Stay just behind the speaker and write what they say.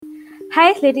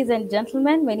Hi, ladies and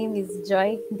gentlemen. My name is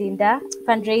Joy Dinda,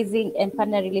 Fundraising and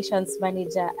Partner Relations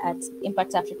Manager at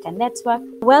Impact Africa Network.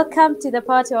 Welcome to the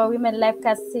Power to Our Women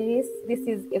Livecast series. This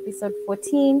is episode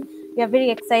 14. We are very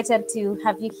excited to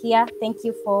have you here. Thank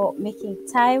you for making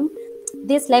time.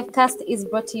 This livecast is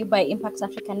brought to you by Impact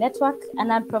Africa Network, a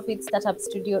non-profit startup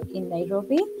studio in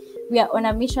Nairobi. We are on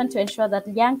a mission to ensure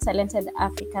that young, talented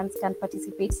Africans can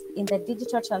participate in the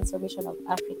digital transformation of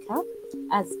Africa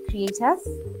as creators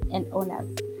and owners.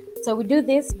 So we do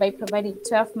this by providing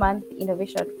 12-month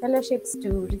innovation fellowships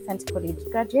to recent college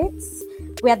graduates,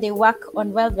 where they work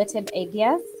on well-vetted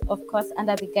ideas, of course,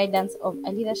 under the guidance of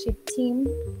a leadership team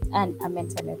and a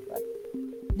mentor network.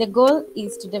 The goal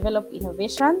is to develop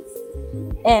innovations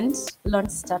and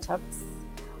launch startups.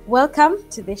 Welcome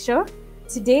to the show.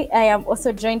 Today, I am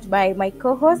also joined by my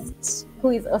co-host,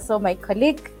 who is also my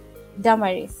colleague,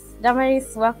 Damaris.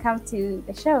 Damaris, welcome to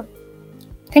the show.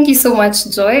 Thank you so much,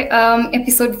 Joy.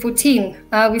 Episode 14.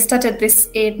 We started this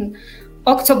in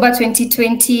October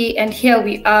 2020, and here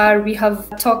we are. We have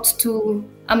talked to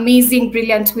amazing,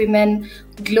 brilliant women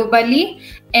globally,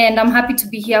 and I'm happy to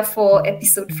be here for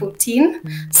episode 14.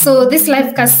 So this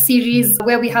livecast series,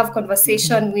 where we have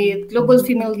conversation with global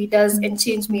female leaders and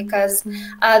change makers,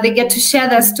 they get to share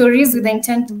their stories with the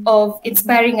intent of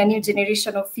inspiring a new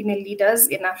generation of female leaders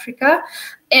in Africa.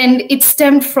 And it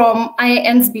stemmed from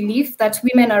IAN's belief that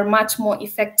women are much more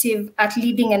effective at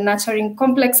leading and nurturing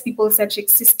complex people-centric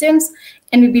systems.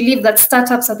 And we believe that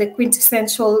startups are the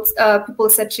quintessential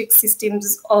people-centric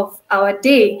systems of our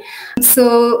day.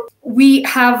 So we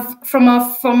have, from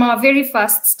our very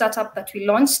first startup that we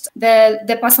launched,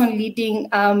 the person leading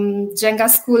Jenga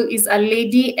School is a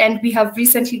lady, and we have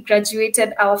recently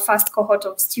graduated our first cohort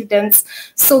of students.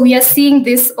 So we are seeing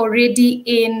this already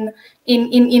in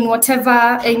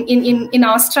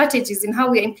our strategies, in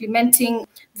how we're implementing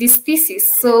this thesis.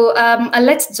 So I'll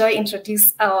let Joy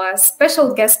introduce our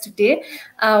special guest today.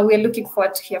 We're looking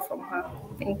forward to hear from her.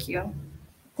 Thank you.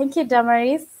 Thank you,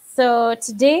 Damaris. So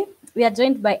today we are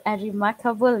joined by a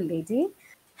remarkable lady.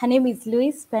 Her name is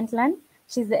Louise Pentland.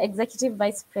 She's the Executive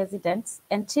Vice President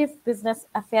and Chief Business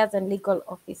Affairs and Legal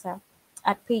Officer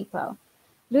at PayPal.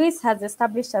 Louise has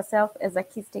established herself as a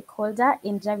key stakeholder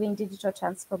in driving digital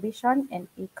transformation and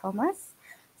e-commerce.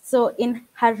 So in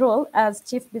her role as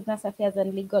Chief Business Affairs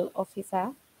and Legal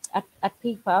Officer at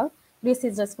PayPal, Louise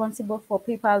is responsible for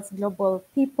PayPal's global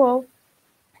people,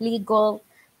 legal,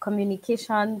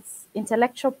 communications,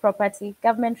 intellectual property,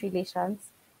 government relations,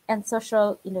 and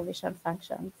social innovation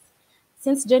functions.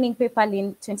 Since joining PayPal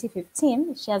in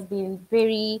 2015, she has been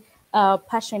very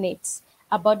passionate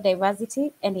about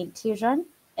diversity and inclusion,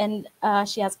 and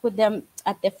she has put them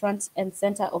at the front and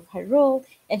center of her role,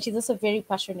 and she's also very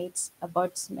passionate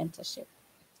about mentorship.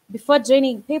 Before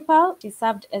joining PayPal, she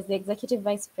served as the Executive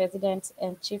Vice President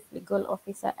and Chief Legal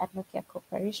Officer at Nokia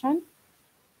Corporation.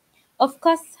 Of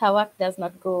course, her work does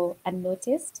not go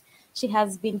unnoticed. She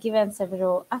has been given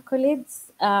several accolades.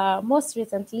 Most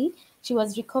recently, she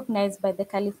was recognized by the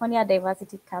California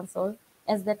Diversity Council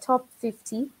as the top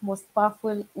 50 most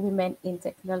powerful women in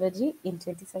technology in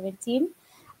 2017.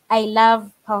 I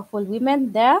love powerful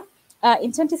women there.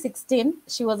 In 2016,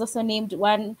 she was also named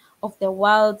one of the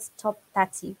world's top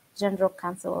 30 general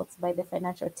counsels by the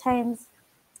Financial Times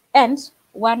and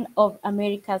one of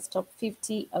America's top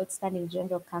 50 outstanding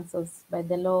general counsels by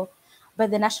the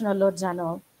National Law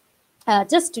Journal,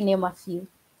 just to name a few.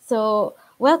 So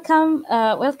welcome,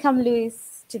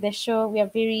 Louise, to the show. We are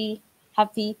very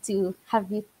happy to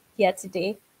have you here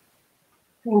today.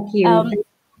 Thank you.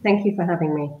 Thank you for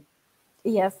having me.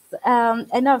 Yes,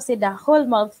 I know I've said a whole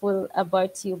mouthful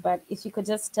about you, but if you could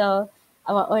just tell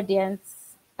our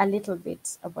audience a little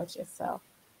bit about yourself.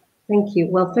 Thank you.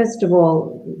 Well, first of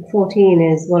all, 14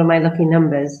 is one of my lucky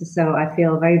numbers, so I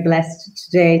feel very blessed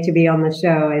today to be on the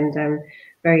show, and I'm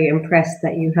very impressed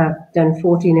that you have done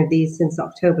 14 of these since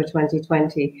October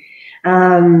 2020.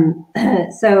 I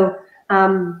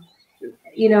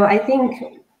think,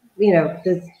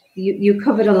 you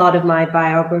covered a lot of my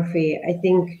biography. I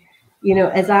think,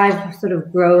 as I've sort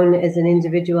of grown as an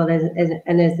individual and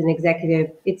as an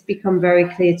executive, it's become very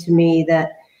clear to me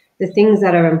that the things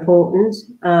that are important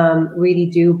really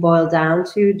do boil down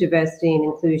to diversity and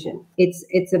inclusion. It's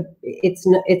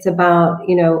about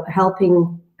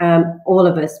helping all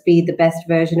of us be the best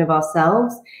version of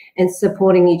ourselves and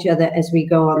supporting each other as we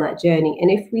go on that journey. And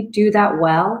if we do that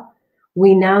well,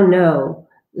 we now know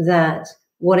that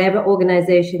whatever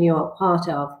organization you're a part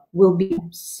of will be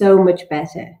so much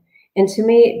better. And to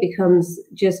me, it becomes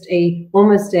just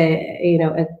almost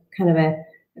a kind of a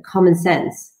common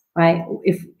sense, right?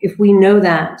 If we know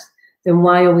that then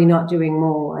why are we not doing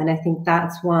more? And I think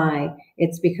that's why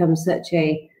it's become such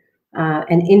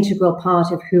an integral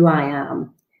part of who I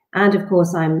am. And of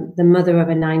course, I'm the mother of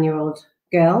a 9-year-old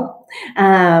girl.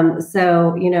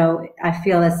 So, I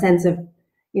feel a sense of,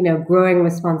 growing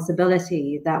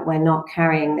responsibility that we're not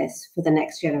carrying this for the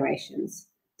next generations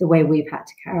the way we've had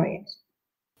to carry it.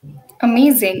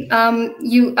 Amazing.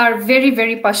 You are very,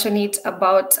 very passionate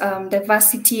about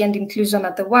diversity and inclusion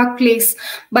at the workplace.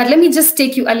 But let me just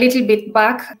take you a little bit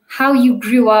back, how you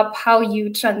grew up, how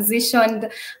you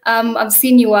transitioned. I've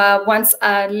seen you were once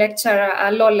a lecturer,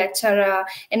 a law lecturer,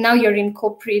 and now you're in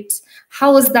corporate.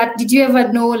 How was that? Did you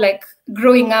ever know, like,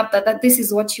 growing up that this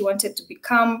is what you wanted to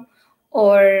become?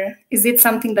 Or is it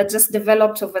something that just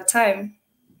developed over time?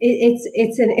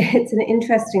 It's an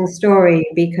interesting story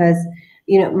because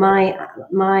my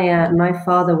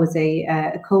father was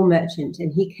a coal merchant,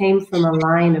 and he came from a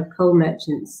line of coal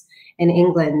merchants in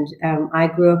England. I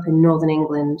grew up in Northern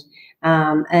England,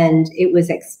 and it was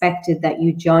expected that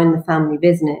you join the family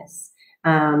business.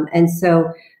 And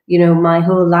so, my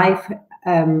whole life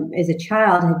as a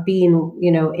child had been,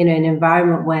 in an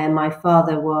environment where my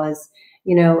father was,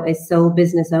 a sole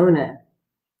business owner.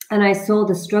 And I saw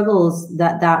the struggles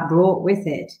that brought with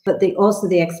it, but also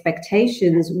the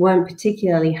expectations weren't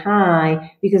particularly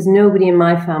high because nobody in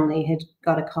my family had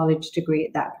got a college degree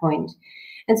at that point.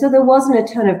 And so there wasn't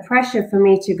a ton of pressure for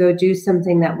me to go do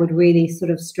something that would really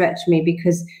sort of stretch me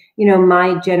because,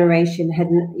 my generation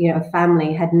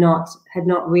family had not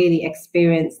really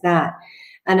experienced that.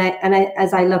 And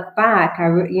as I look back,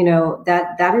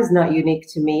 that is not unique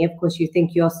to me. Of course, you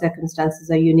think your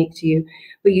circumstances are unique to you,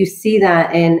 but you see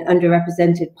that in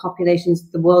underrepresented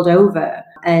populations the world over.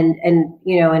 And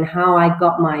how I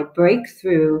got my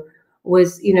breakthrough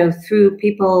was, through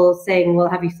people saying, well,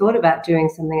 have you thought about doing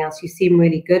something else? You seem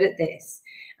really good at this.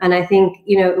 And I think,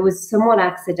 it was somewhat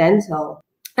accidental.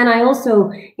 And I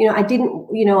also, I didn't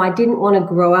want to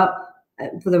grow up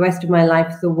for the rest of my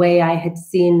life the way I had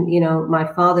seen, my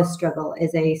father struggle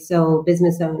as a sole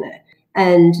business owner.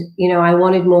 And, I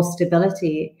wanted more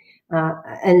stability.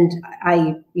 And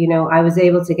I was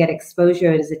able to get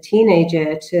exposure as a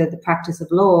teenager to the practice of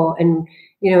law and,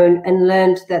 and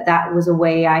learned that was a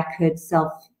way I could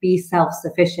be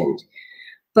self-sufficient.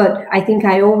 But I think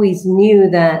I always knew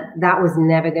that was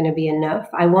never going to be enough.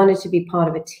 I wanted to be part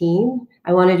of a team.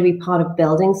 I wanted to be part of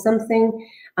building something.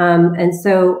 And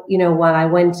so, while I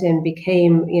went and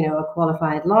became, a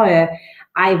qualified lawyer,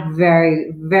 I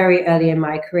very, very early in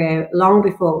my career, long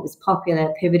before it was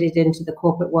popular, pivoted into the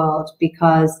corporate world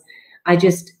because I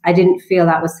didn't feel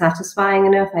that was satisfying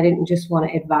enough. I didn't just want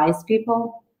to advise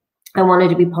people. I wanted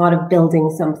to be part of building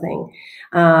something.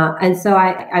 And so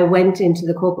I went into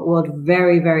the corporate world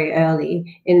very, very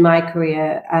early in my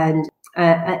career. And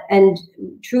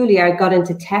truly, I got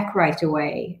into tech right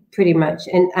away, pretty much.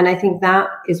 And I think that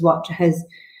is what has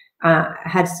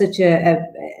had such a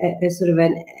sort of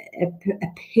a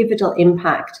pivotal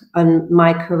impact on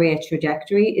my career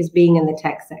trajectory, is being in the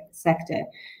tech sector.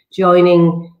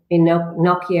 Joining in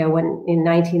Nokia in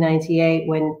 1998,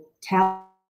 when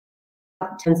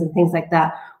and things like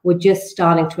that were just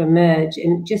starting to emerge,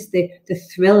 and just the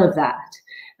thrill of that,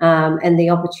 and the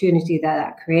opportunity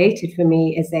that created for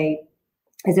me as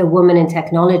a woman in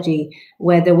technology,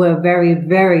 where there were very,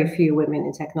 very few women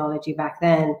in technology back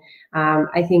then,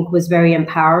 I think was very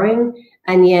empowering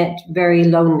and yet very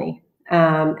lonely.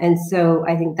 And so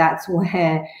I think that's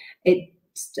where it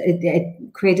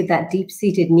created that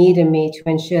deep-seated need in me to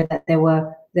ensure that there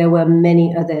were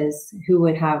many others who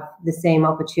would have the same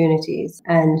opportunities.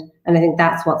 And I think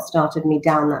that's what started me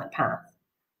down that path.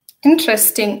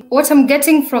 Interesting. What I'm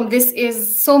getting from this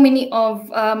is so many of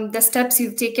the steps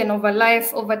you've taken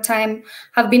over time,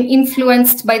 have been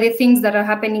influenced by the things that are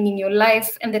happening in your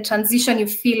life and the transition you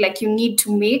feel like you need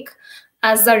to make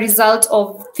as a result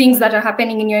of things that are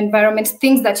happening in your environment,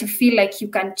 things that you feel like you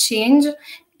can change.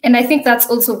 And I think that's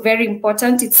also very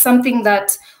important. It's something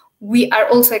that we are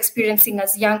also experiencing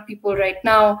as young people right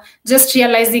now, just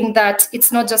realizing that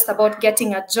it's not just about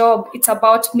getting a job, it's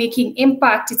about making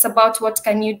impact. It's about what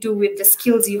can you do with the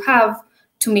skills you have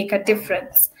to make a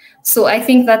difference. So I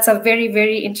think that's a very,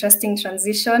 very interesting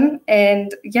transition.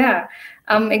 And yeah,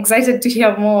 I'm excited to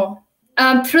hear more.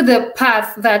 Through the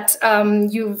path that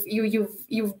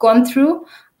you've gone through,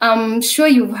 I'm sure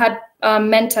you've had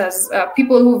mentors,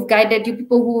 people who've guided you,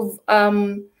 people who've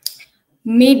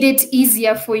made it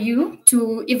easier for you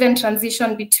to even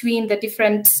transition between the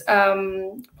different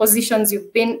positions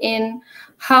you've been in.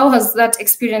 How has that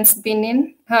experience been?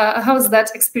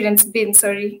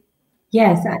 Sorry.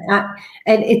 Yes,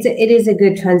 and it is a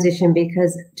good transition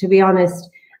because, to be honest,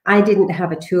 I didn't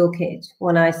have a toolkit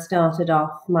when I started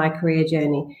off my career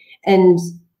journey. And,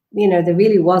 you know, there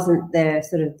really wasn't the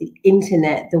sort of the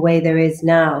internet the way there is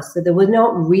now. So there were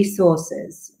not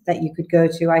resources that you could go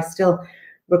to. I still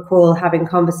recall having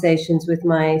conversations with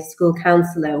my school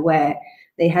counselor where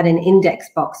they had an index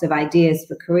box of ideas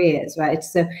for careers, right?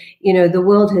 So, you know, the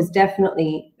world has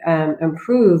definitely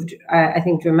improved, I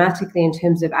think, dramatically in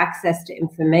terms of access to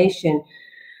information.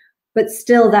 But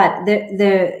still, that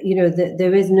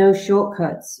there is no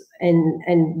shortcuts,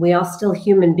 and we are still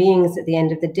human beings at the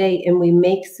end of the day, and we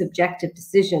make subjective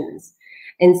decisions.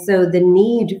 And so the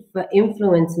need for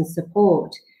influence and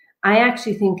support, I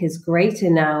actually think, is greater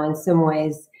now in some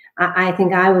ways. I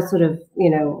think I was sort of, you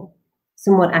know,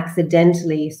 somewhat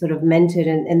accidentally sort of mentored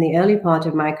in the early part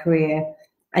of my career.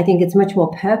 I think it's much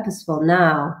more purposeful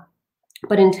now.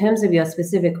 But in terms of your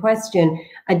specific question,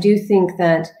 I do think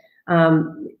that,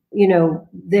 you know,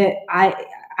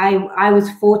 I was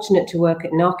fortunate to work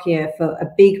at Nokia for a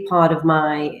big part of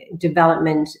my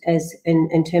development as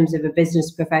in terms of a business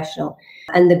professional.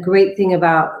 And the great thing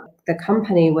about the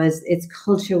company was its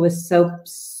culture was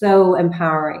so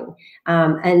empowering.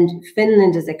 And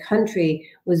Finland as a country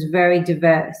was very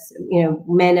diverse. You know,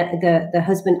 the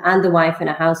husband and the wife in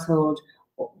a household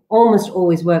almost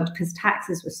always worked because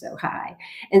taxes were so high.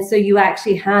 And so you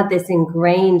actually had this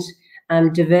ingrained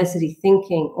diversity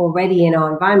thinking already in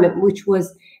our environment, which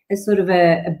was a sort of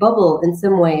a bubble in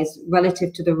some ways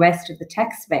relative to the rest of the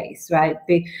tech space, right?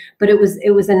 But it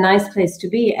was a nice place to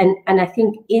be. And I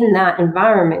think in that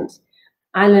environment,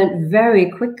 I learned very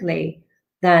quickly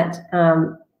that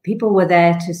people were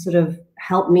there to sort of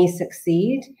help me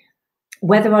succeed,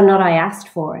 whether or not I asked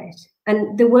for it.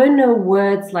 And there were no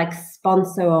words like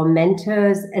sponsor or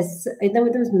mentors. There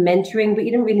was mentoring, but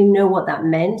you didn't really know what that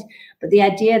meant. But the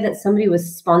idea that somebody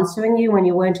was sponsoring you when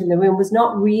you weren't in the room was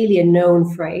not really a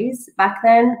known phrase back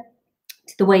then,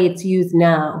 the way it's used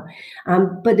now.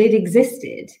 But it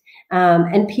existed.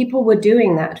 And people were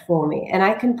doing that for me. And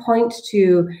I can point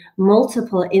to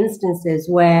multiple instances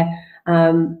where,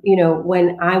 you know,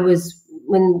 when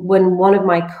one of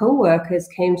my coworkers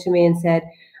came to me and said,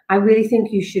 I really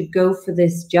think you should go for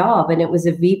this job. And it was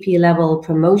a VP level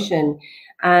promotion.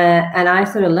 And I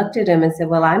sort of looked at him and said,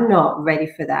 well, I'm not ready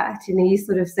for that. And he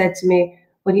sort of said to me,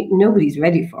 well, nobody's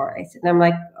ready for it. And I'm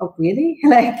like, oh, really?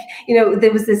 Like, you know,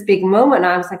 there was this big moment.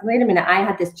 I was like, wait a minute. I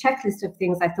had this checklist of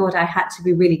things I thought I had to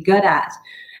be really good at.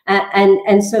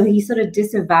 And so he sort of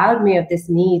disavowed me of this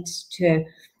need to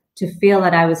feel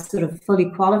that I was sort of fully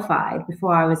qualified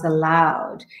before I was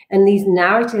allowed. And these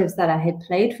narratives that I had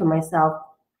played for myself,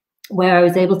 where I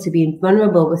was able to be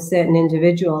vulnerable with certain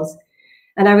individuals.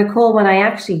 And I recall when I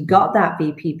actually got that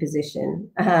VP position,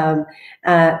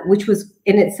 which was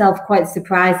in itself quite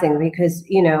surprising because,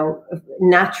 you know,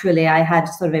 naturally I had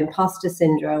sort of imposter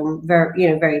syndrome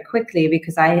very quickly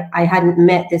because I hadn't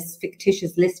met this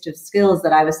fictitious list of skills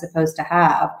that I was supposed to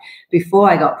have before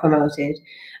I got promoted.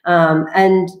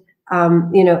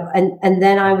 You know, and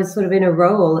then I was sort of in a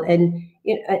role and,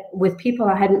 you know, with people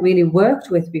I hadn't really worked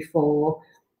with before.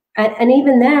 And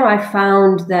even there, I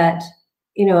found that,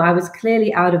 you know, I was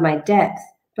clearly out of my depth,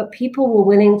 but people were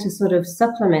willing to sort of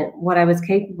supplement what I was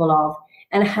capable of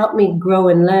and help me grow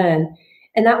and learn.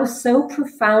 And that was so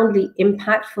profoundly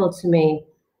impactful to me.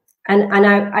 And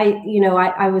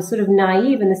I was sort of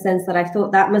naive in the sense that I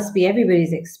thought that must be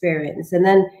everybody's experience. And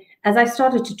then as I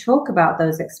started to talk about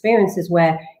those experiences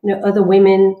where, you know, other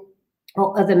women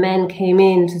or other men came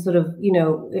in to sort of, you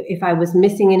know, if I was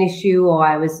missing an issue or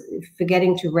I was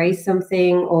forgetting to raise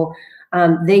something, or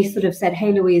they sort of said,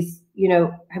 hey, Louise, you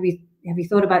know, have you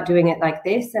thought about doing it like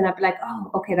this? And I'd be like, oh,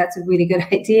 okay, that's a really good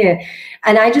idea.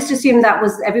 And I just assumed that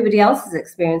was everybody else's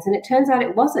experience. And it turns out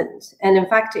it wasn't. And in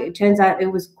fact, it turns out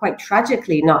it was quite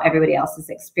tragically not everybody else's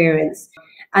experience.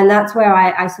 And that's where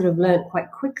I sort of learned quite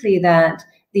quickly that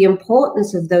the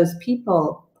importance of those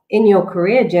people in your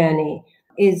career journey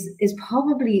is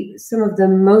probably some of the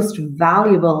most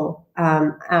valuable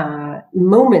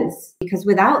moments, because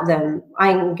without them,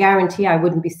 I guarantee I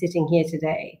wouldn't be sitting here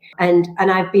today. And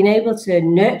I've been able to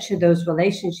nurture those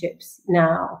relationships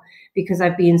now because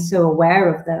I've been so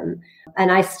aware of them.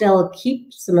 And I still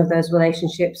keep some of those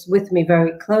relationships with me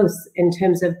very close in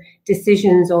terms of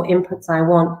decisions or inputs I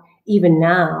want even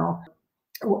now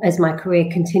as my career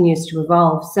continues to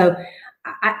evolve. So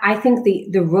I think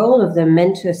the role of the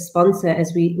mentor sponsor,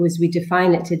 as we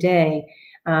define it today,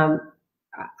 I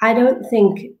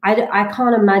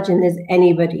can't imagine there's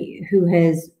anybody who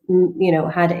has, you know,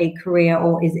 had a career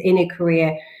or is in a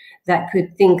career that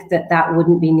could think that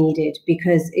wouldn't be needed,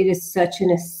 because it is such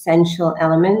an essential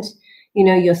element. You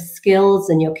know, your skills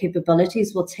and your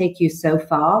capabilities will take you so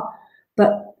far,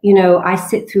 but you know, I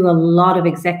sit through a lot of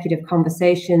executive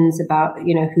conversations about,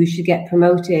 you know, who should get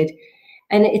promoted.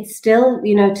 And it's still,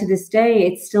 you know, to this day,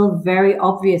 it's still very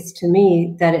obvious to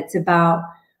me that it's about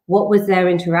what was their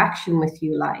interaction with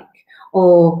you like,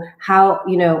 or how,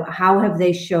 you know, how have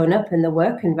they shown up in the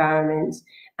work environment?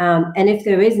 And if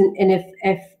there isn't, and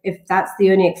if that's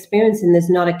the only experience and there's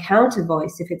not a counter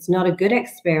voice, if it's not a good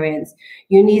experience,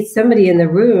 you need somebody in the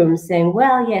room saying,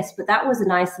 well, yes, but that was an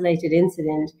isolated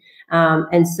incident.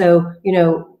 And so, you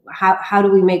know, how do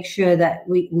we make sure that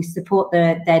we support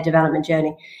their development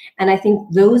journey? And I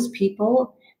think those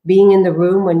people being in the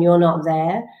room when you're not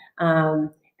there,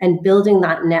 and building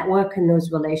that network and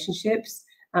those relationships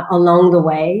along the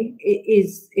way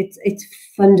it's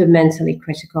fundamentally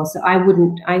critical. So I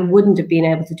wouldn't have been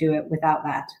able to do it without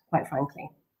that, quite frankly.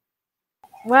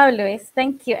 Wow, Louise,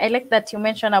 thank you. I like that you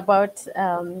mentioned about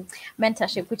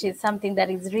mentorship, which is something that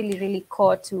is really, really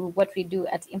core to what we do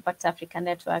at Impact Africa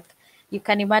Network. You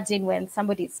can imagine when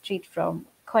somebody is straight from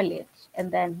college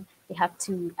and then they have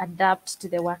to adapt to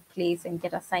the workplace and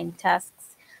get assigned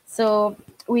tasks. So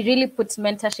we really put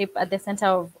mentorship at the center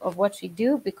of what we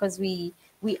do, because we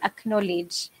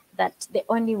acknowledge that the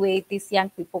only way these young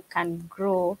people can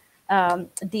grow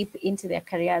deep into their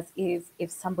careers is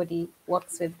if somebody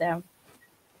works with them.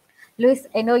 Louise,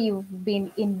 I know you've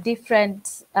been in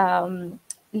different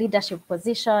leadership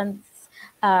positions.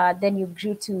 Then you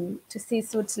grew to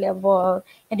C-suite level,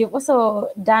 and you've also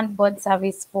done board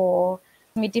service for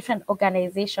different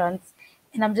organizations.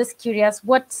 And I'm just curious,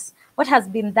 what has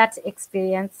been that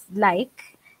experience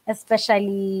like,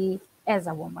 especially as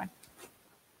a woman?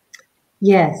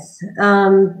 Yes,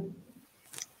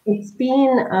 it's been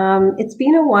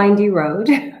a windy road.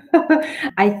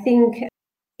 I think,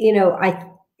 you know, I've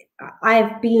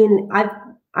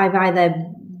either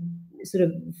sort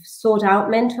of sought out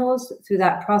mentors through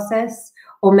that process,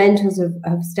 or mentors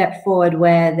have stepped forward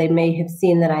where they may have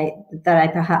seen that I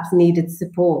perhaps needed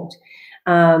support.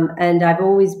 And I've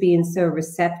always been so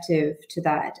receptive to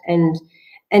that. And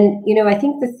you know, I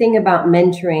think the thing about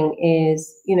mentoring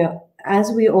is, you know,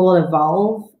 as we all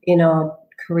evolve in our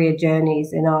career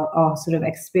journeys, in our sort of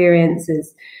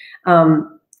experiences,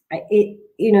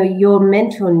 you know, your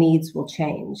mentor needs will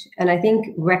change. And I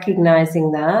think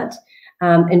recognizing that,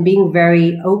 and being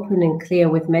very open and clear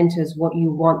with mentors what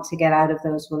you want to get out of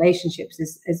those relationships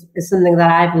is something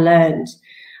that I've learned.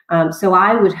 So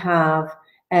I would have,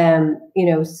 you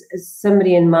know,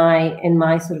 somebody in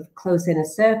my sort of close inner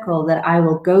circle that I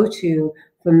will go to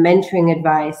for mentoring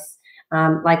advice.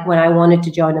 Like when I wanted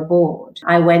to join a board,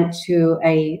 I went to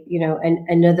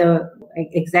another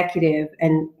executive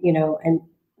and, you know,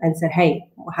 and said, hey,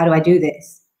 how do I do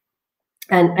this?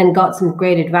 And got some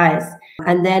great advice.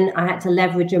 And then I had to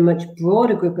leverage a much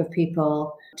broader group of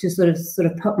people to sort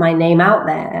of put my name out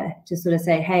there, to sort of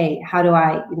say, hey, how do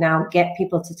I now get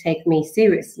people to take me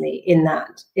seriously in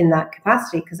that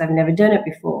capacity? Because I've never done it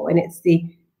before. And it's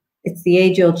the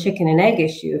age-old chicken and egg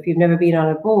issue. If you've never been on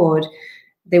a board,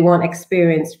 they want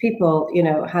experienced people. You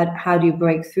know, how do you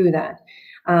break through that?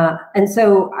 And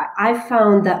so I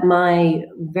found that my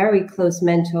very close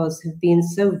mentors have been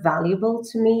so valuable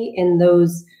to me in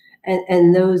those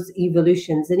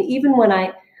evolutions. And even when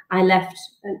I left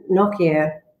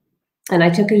Nokia and I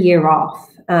took a year off,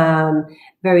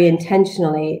 very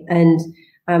intentionally, and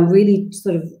really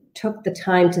sort of took the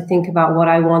time to think about what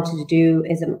I wanted to do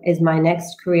as my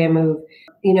next career move.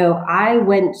 You know, I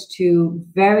went to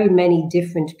very many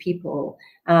different people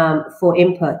for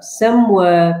input. Some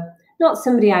were not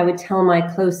somebody I would tell my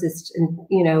closest,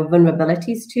 you know,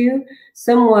 vulnerabilities to.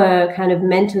 Some were kind of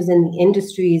mentors in the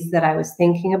industries that I was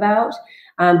thinking about,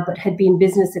 but had been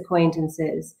business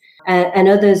acquaintances. And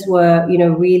others were, you know,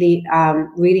 really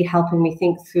helping me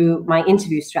think through my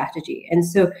interview strategy. And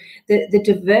so the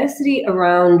diversity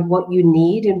around what you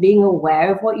need and being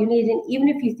aware of what you need, and even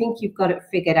if you think you've got it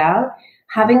figured out,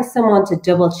 having someone to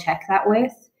double check that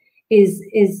with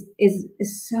is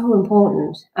so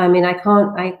important. I mean, I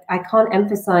can't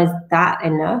emphasize that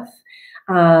enough,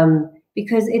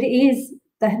 because it is,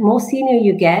 the more senior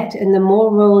you get and the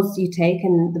more roles you take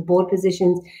in the board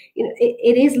positions, you know,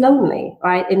 it is lonely,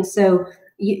 right? And so,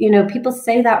 you know, people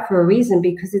say that for a reason,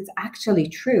 because it's actually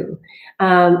true.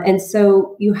 And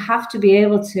so you have to be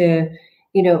able to,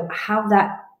 you know, have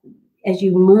that as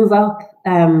you move up,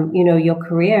 you know, your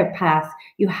career path.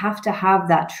 You have to have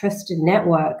that trusted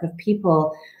network of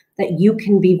people that you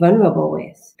can be vulnerable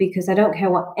with, because I don't care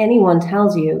what anyone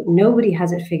tells you, nobody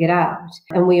has it figured out.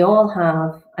 And we all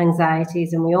have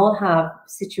anxieties, and we all have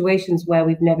situations where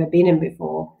we've never been in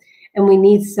before. And we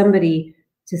need somebody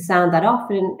to sound that off.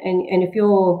 And if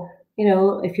you're,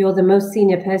 if you're the most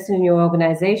senior person in your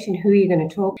organization, who are you going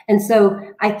to talk to? And so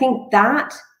I think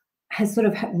that has sort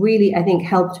of really, I think,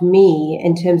 helped me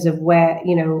in terms of where,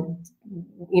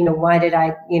 why did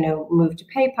I, move to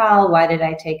PayPal? Why did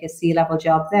I take a C-level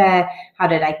job there? How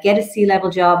did I get a C-level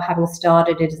job, having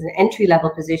started it as an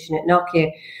entry-level position at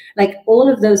Nokia? Like,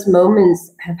 all of those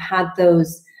moments have had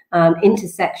those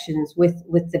intersections with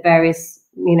the various,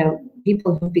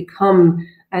 people who've become,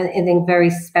 I think, very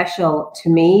special to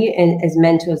me as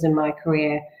mentors in my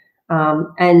career.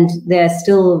 And they're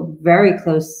still very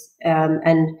close.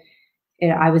 And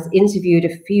I was interviewed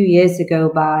a few years ago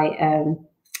by a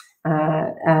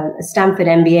Stanford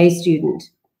MBA student,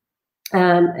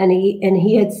 and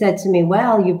he had said to me,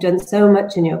 "Well, you've done so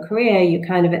much in your career, you're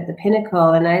kind of at the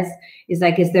pinnacle." And he's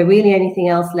like, "Is there really anything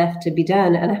else left to be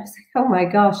done?" And I was like, "Oh my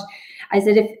gosh!" I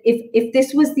said, "If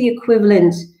this was the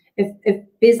equivalent, if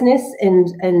business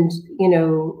and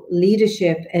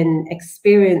leadership and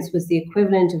experience was the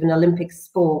equivalent of an Olympic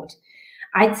sport,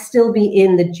 I'd still be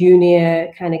in the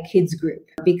junior kind of kids group,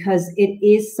 because it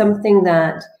is something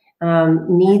that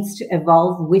needs to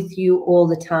evolve with you all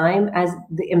the time as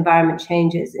the environment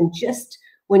changes. And just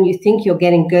when you think you're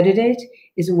getting good at it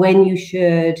is when you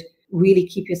should really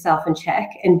keep yourself in check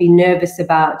and be nervous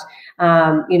about,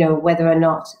 whether or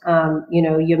not,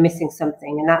 you're missing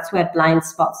something. And that's where blind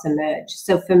spots emerge.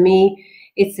 So for me,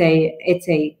 it's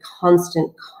a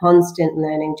constant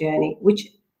learning journey, which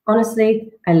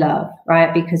honestly, I love,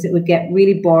 right? Because it would get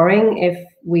really boring if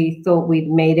we thought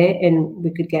we'd made it and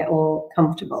we could get all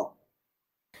comfortable.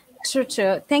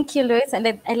 True. Thank you, Louise.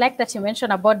 And I like that you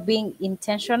mentioned about being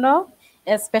intentional,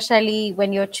 especially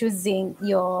when you're choosing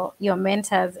your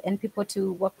mentors and people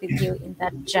to work with you in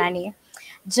that journey.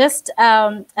 Just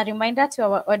a reminder to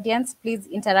our audience, please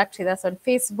interact with us on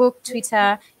Facebook,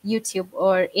 Twitter, YouTube,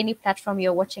 or any platform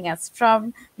you're watching us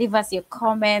from. Leave us your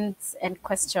comments and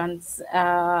questions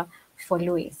for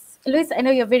Louise. Louise, I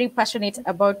know you're very passionate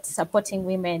about supporting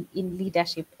women in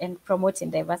leadership and promoting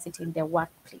diversity in their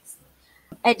workplace.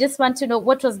 I just want to know,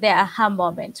 what was their aha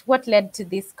moment? What led to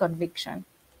this conviction?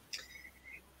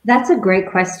 That's a great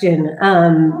question.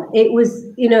 It was,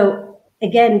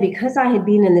 again, because I had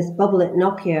been in this bubble at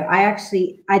Nokia,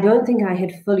 I don't think I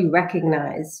had fully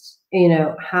recognized,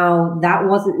 how that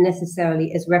wasn't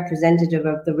necessarily as representative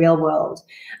of the real world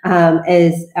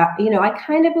as, I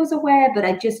kind of was aware, but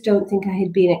I just don't think I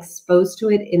had been exposed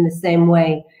to it in the same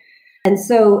way. And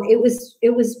so it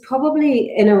was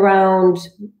probably in around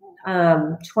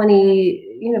 20,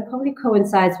 probably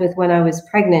coincides with when I was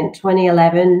pregnant,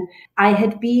 2011. I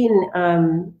had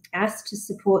been asked to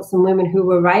support some women who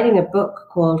were writing a book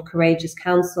called Courageous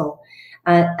Counsel.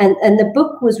 And the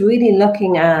book was really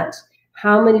looking at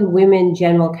how many women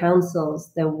general counsels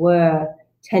there were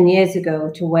 10 years ago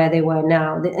to where they were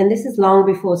now. And this is long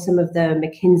before some of the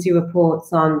McKinsey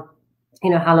reports on,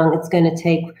 how long it's going to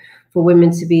take for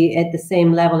women to be at the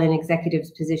same level in executive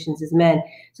positions as men.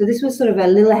 So this was sort of a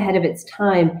little ahead of its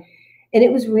time. And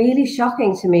it was really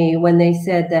shocking to me when they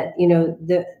said that,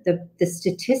 the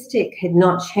statistic had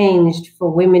not changed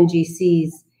for women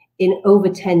GCs in over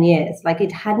 10 years. Like,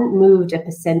 it hadn't moved a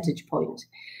percentage point.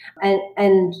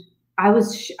 And I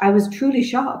was truly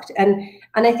shocked. And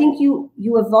I think you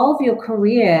evolve your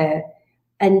career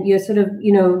and you're sort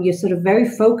of very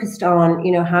focused on,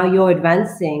 how you're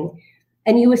advancing.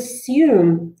 And you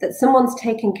assume that someone's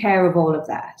taking care of all of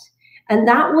that. And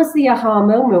that was the aha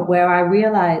moment where I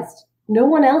realized no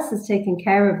one else is taking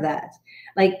care of that.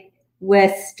 Like,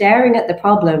 we're staring at the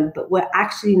problem, but we're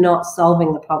actually not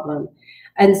solving the problem.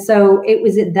 And so it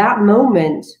was at that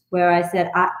moment where I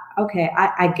said,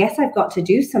 I guess I've got to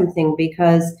do something,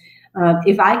 because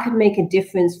if I could make a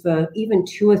difference for even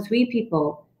 2 or 3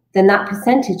 people, then that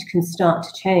percentage can start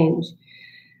to change.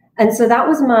 And so that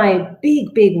was my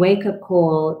big wake-up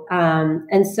call.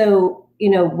 And so,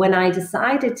 when I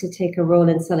decided to take a role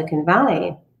in Silicon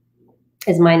Valley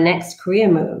as my next career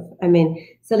move, I mean,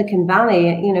 Silicon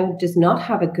Valley, does not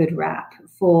have a good rap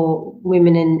for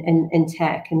women in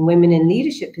tech and women in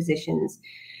leadership positions.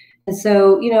 And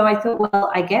so, I thought,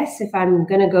 well, I guess if I'm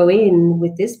going to go in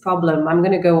with this problem, I'm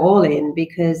going to go all in,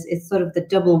 because it's sort of the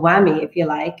double whammy, if you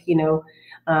like,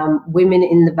 women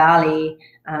in the Valley,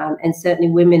 and certainly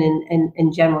women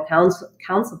in general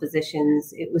counsel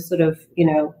positions. It was sort of,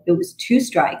 it was 2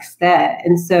 strikes there.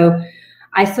 And so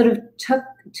I sort of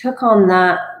took on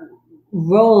that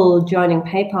role joining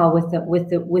PayPal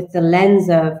with the lens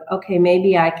of, okay,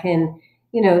 maybe I can,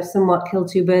 somewhat kill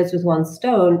 2 birds with 1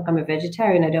 stone. I'm a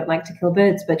vegetarian. I don't like to kill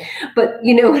birds, but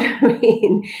you know what I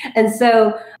mean? And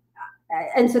so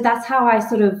that's how I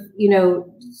sort of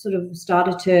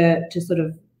started to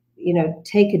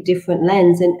take a different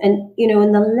lens. And and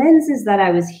the lenses that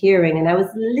I was hearing and I was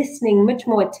listening much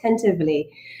more attentively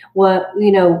were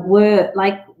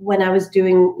like when I was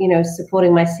doing,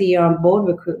 supporting my CEO on board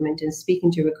recruitment and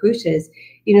speaking to recruiters,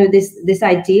 this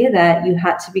idea that you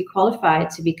had to be qualified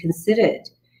to be considered.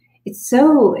 It's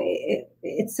so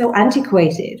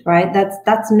antiquated, right?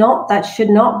 That should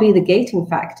not be the gating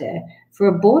factor for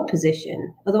a board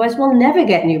position. Otherwise, we'll never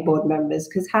get new board members,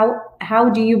 because how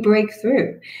do you break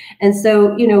through? And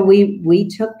so, we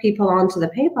took people onto the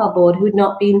PayPal board who had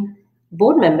not been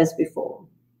board members before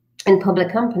in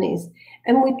public companies,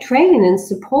 and we train and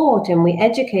support and we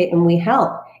educate and we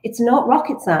help. It's not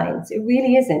rocket science. It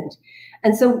really isn't.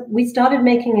 And so we started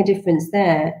making a difference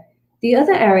there. The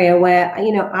other area where,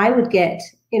 I would get,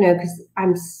 because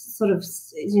I'm sort of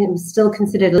still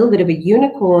considered a little bit of a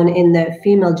unicorn in the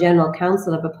female general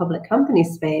counsel of a public company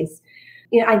space,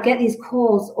 I get these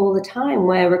calls all the time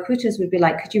where recruiters would be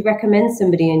like, could you recommend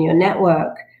somebody in your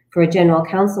network for a general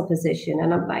counsel position?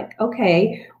 And I'm like,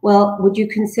 okay, well, would you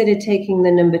consider taking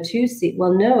the number 2 seat?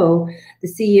 Well, no, the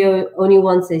CEO only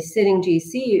wants a sitting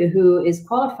GC who is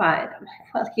qualified. I'm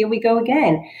like, well, here we go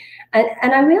again.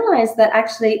 And I realized that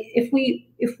actually, if we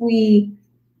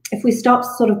stop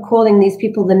sort of calling these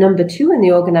people the number 2 in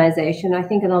the organization, I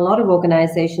think in a lot of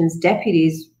organizations,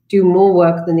 deputies do more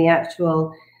work than the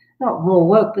actual, not more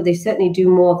work, but they certainly do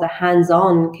more of the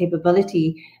hands-on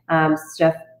capability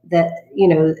stuff that,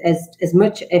 as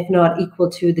much, if not equal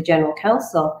to the general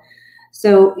counsel.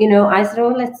 So, I said,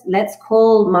 oh, let's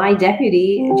call my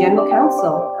deputy general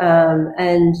counsel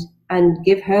and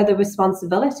give her the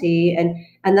responsibility.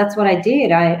 And that's what I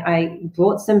did. I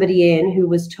brought somebody in who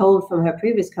was told from her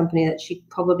previous company that she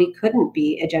probably couldn't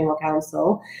be a general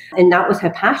counsel, and that was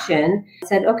her passion. I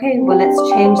said, okay, well, let's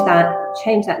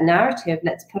change that narrative.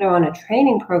 Let's put her on a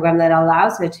training program that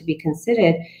allows her to be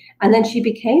considered. And then she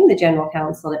became the general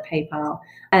counsel at PayPal.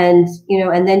 And,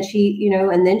 and then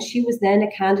she was then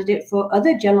a candidate for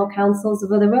other general counsels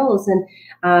of other roles, and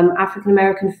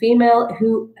African-American female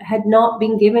who had not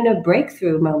been given a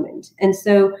breakthrough moment. And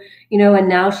so, and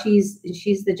now she's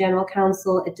the general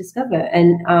counsel at Discover.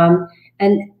 And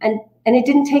it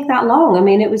didn't take that long. I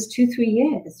mean, it was 2-3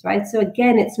 years, right? So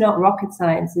again, it's not rocket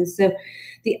science. And so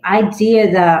the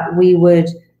idea that we would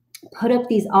put up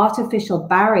these artificial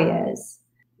barriers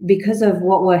because of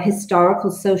what were historical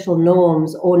social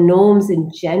norms or norms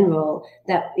in general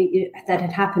that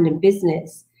had happened in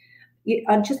business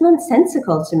are just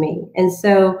nonsensical to me. And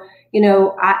so,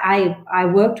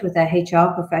 I worked with a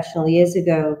HR professional years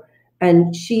ago,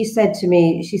 and she said to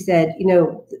me,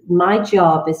 my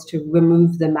job is to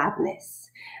remove the madness.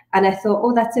 And I thought,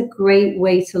 oh, that's a great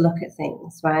way to look at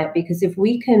things, right? Because if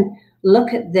we can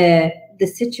look at the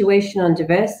situation on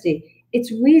diversity, it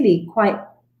really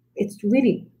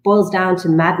boils down to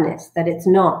madness, that it's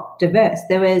not diverse.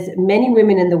 There is many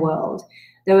women in the world.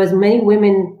 There are as many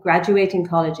women graduating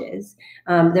colleges.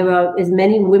 There are as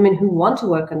many women who want to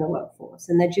work in the workforce,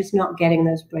 and they're just not getting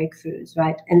those breakthroughs,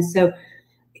 right? And so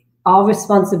our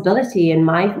responsibility, and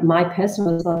my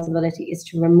personal responsibility, is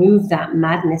to remove that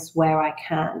madness where I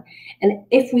can. And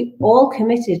if we all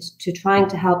committed to trying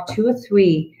to help 2 or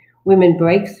 3 women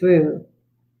break through,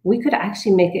 we could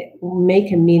actually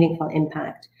make a meaningful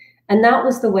impact. And that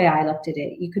was the way I looked at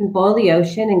it. You can boil the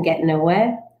ocean and get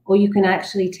nowhere, or you can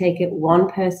actually take it one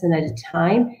person at a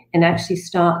time and actually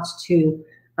start to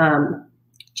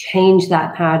change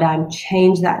that paradigm,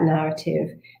 change that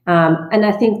narrative. And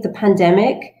I think the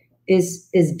pandemic,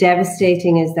 is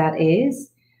devastating as that is,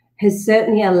 has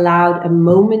certainly allowed a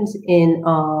moment in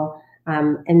our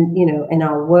in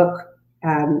our work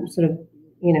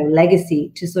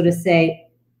legacy to sort of say,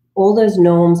 all those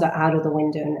norms are out of the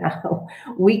window now.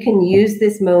 We can use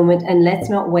this moment, and let's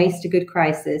not waste a good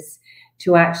crisis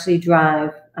to actually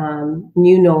drive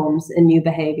new norms and new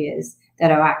behaviors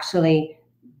that are actually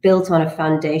built on a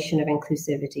foundation of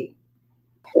inclusivity.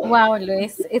 Wow,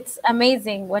 Louise, it's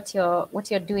amazing what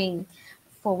you're doing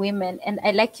for women, and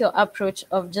I like your approach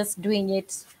of just doing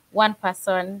it one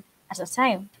person at a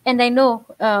time. And I know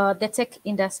the tech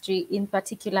industry in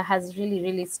particular has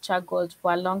really struggled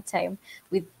for a long time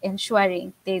with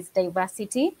ensuring there's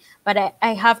diversity. But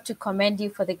I have to commend you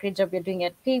for the great job you're doing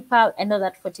at PayPal. I know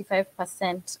that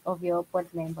 45% of your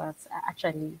board members are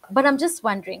actually. But I'm just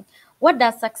wondering, what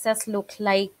does success look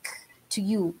like to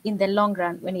you in the long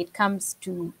run when it comes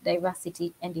to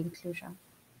diversity and inclusion?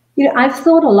 I've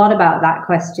thought a lot about that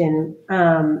question,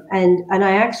 and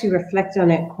I actually reflect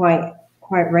on it quite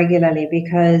regularly,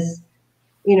 because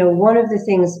one of the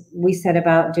things we set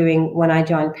about doing when I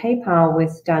joined PayPal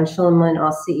with Dan Schulman,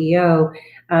 our CEO,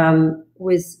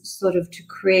 was sort of to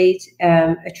create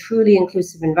a truly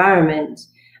inclusive environment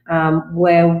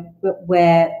where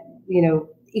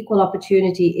equal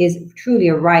opportunity is truly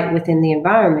a right within the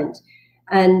environment.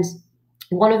 And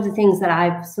one of the things that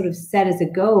I've sort of set as a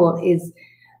goal is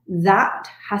that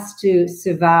has to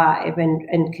survive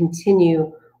and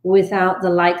continue without the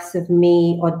likes of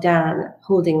me or Dan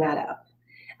holding that up.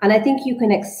 And I think you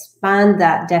can expand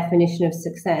that definition of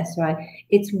success, right?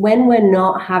 It's when we're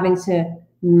not having to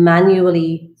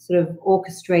manually sort of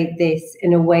orchestrate this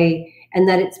in a way, and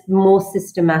that it's more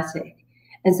systematic.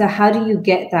 And so how do you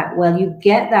get that? Well, you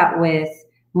get that with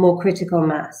more critical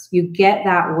mass. You get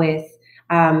that with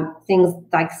things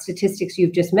like statistics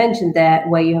you've just mentioned there,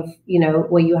 where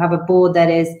you have a board that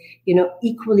is,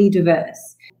 equally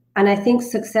diverse. And I think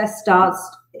success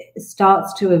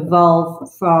starts to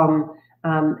evolve from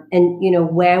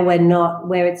where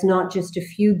it's not just a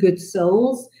few good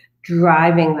souls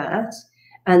driving that,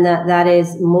 and that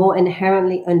is more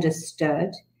inherently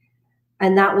understood.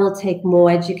 And that will take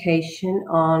more education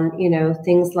on,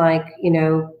 things like,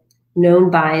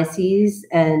 known biases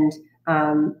and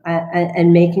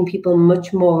making people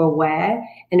much more aware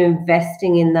and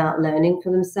investing in that learning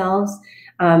for themselves.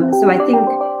 So I think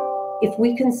if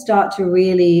we can start to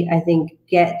really,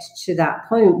 get to that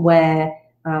point where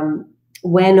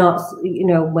we're not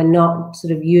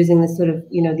sort of using the sort of,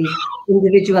 these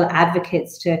individual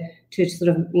advocates to sort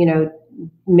of,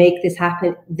 make this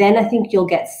happen, then I think you'll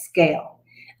get scale.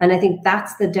 And I think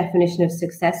that's the definition of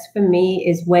success for me,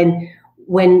 is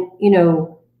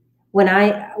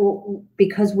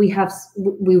because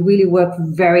we really work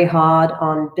very hard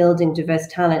on building diverse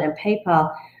talent in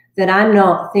PayPal, that I'm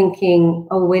not thinking,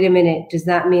 oh, wait a minute, does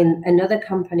that mean another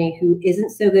company who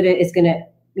isn't so good at is going to,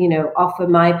 offer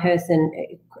my person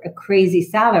a crazy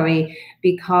salary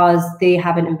because they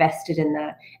haven't invested in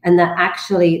that? And that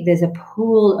actually there's a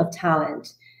pool of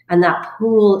talent, and that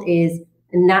pool is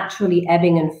naturally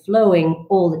ebbing and flowing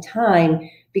all the time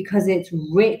because it's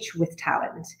rich with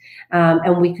talent,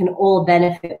 and we can all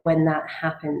benefit when that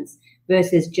happens,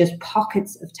 versus just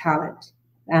pockets of talent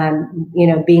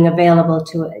being available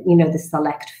to the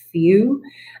select few.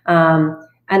 And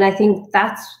I think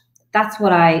that's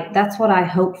what I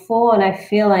hope for. And I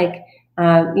feel like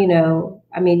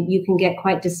you can get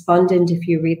quite despondent if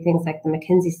you read things like the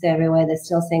McKinsey survey, where they're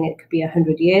still saying it could be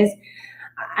 100 years.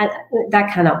 That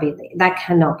cannot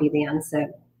be the answer.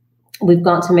 We've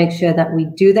got to make sure that we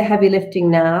do the heavy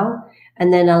lifting now,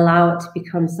 and then allow it to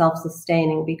become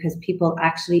self-sustaining, because people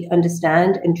actually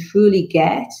understand and truly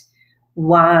get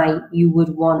why you would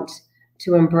want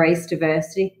to embrace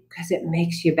diversity, because it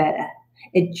makes you better.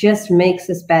 It just makes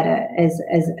us better as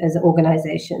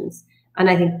organizations. And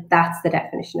I think that's the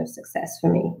definition of success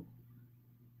for me.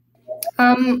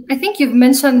 I think you've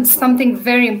mentioned something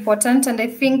very important, and I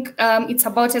think it's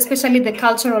about especially the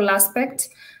cultural aspect.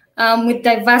 With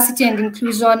diversity and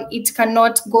inclusion, it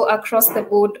cannot go across the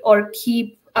board or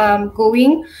keep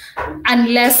going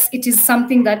unless it is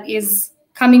something that is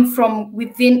coming from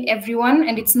within everyone,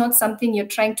 and it's not something you're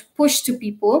trying to push to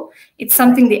people. It's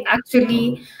something they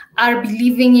actually are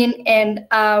believing in and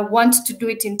want to do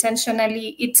it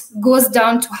intentionally. It goes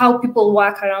down to how people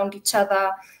work around each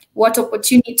other, what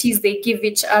opportunities they give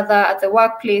each other at the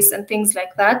workplace, and things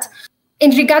like that.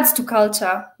 In regards to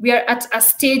culture, we are at a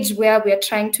stage where we are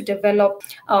trying to develop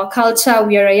our culture.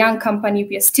 We are a young company.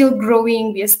 We are still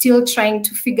growing. We are still trying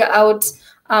to figure out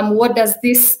what does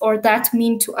this or that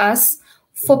mean to us.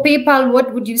 For PayPal,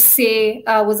 what would you say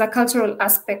was a cultural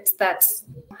aspect that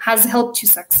has helped you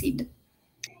succeed?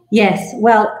 Yes,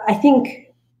 well, I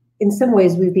think in some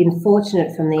ways we've been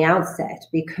fortunate from the outset,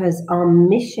 because our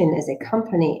mission as a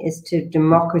company is to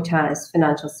democratize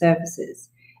financial services.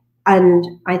 And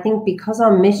I think because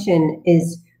our mission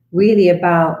is really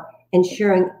about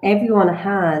ensuring everyone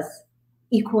has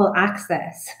equal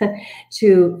access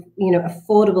to,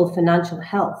 affordable financial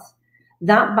health,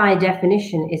 that by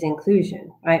definition is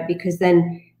inclusion, right? Because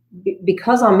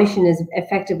our mission is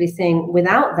effectively saying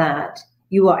without that,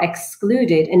 you are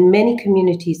excluded, and many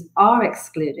communities are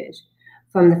excluded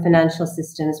from the financial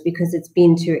systems because it's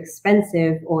been too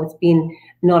expensive or it's been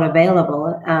not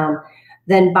available.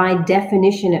 Then by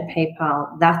definition at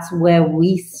PayPal, that's where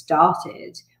we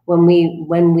started when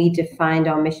we defined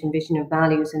our mission, vision, and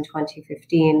values in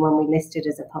 2015, when we listed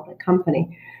as a public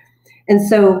company. And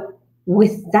so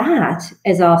with that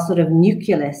as our sort of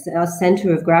nucleus, our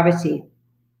center of gravity,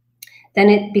 then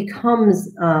it becomes,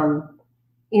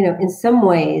 in some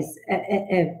ways,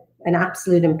 an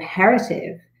absolute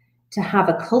imperative to have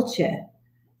a culture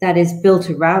that is built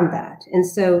around that. And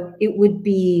so it would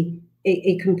be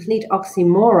a complete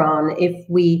oxymoron if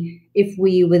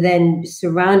we were then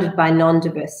surrounded by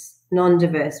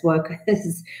non-diverse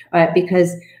workers, right?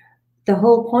 Because the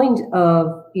whole point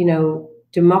of, you know,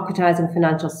 democratizing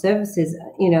financial services,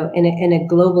 you know, in a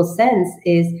global sense,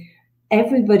 is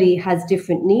everybody has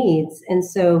different needs. And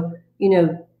so, you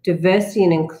know, diversity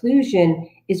and inclusion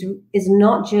is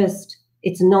not just,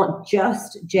 it's not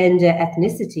just gender,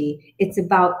 ethnicity. It's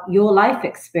about your life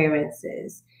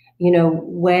experiences, you know,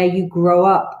 where you grow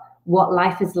up, what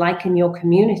life is like in your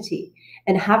community.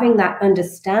 And having that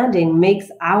understanding makes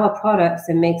our products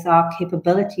and makes our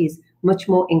capabilities much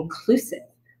more inclusive,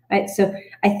 right? So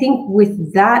I think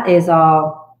with that is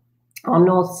our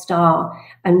North Star,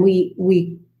 and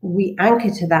we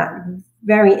anchor to that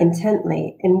very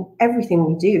intently in everything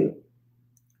we do.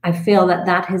 I feel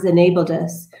that has enabled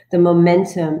us the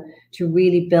momentum to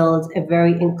really build a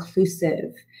very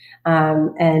inclusive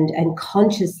and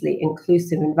consciously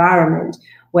inclusive environment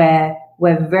where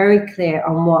we're very clear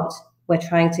on what we're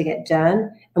trying to get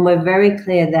done, and we're very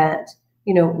clear that,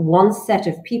 you know, one set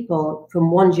of people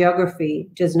from one geography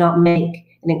does not make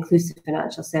an inclusive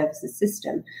financial services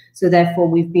system. So therefore,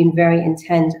 we've been very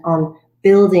intent on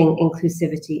building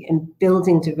inclusivity and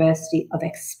building diversity of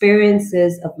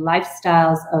experiences, of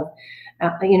lifestyles, of,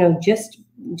 you know, just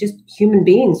human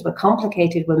beings. We're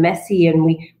complicated, we're messy, and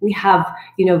we have,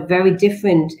 you know, very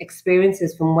different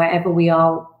experiences from wherever we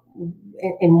are,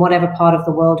 in whatever part of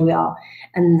the world we are.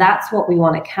 And that's what we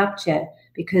want to capture,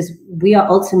 because we are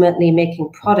ultimately making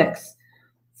products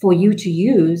for you to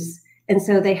use. And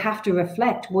so they have to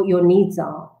reflect what your needs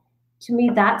are. To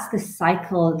me, that's the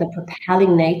cycle, the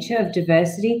propelling nature of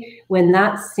diversity. When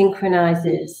that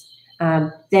synchronizes,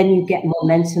 then you get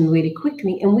momentum really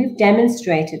quickly. And we've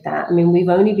demonstrated that. I mean, we've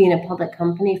only been a public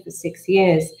company for 6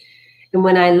 years. And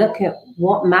when I look at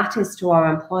what matters to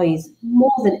our employees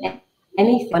more than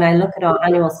anything, when I look at our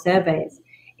annual surveys,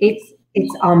 it's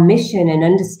our mission and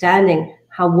understanding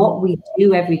how what we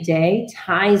do every day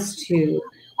ties to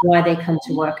why they come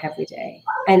to work every day.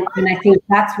 And I think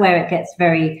that's where it gets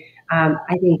very,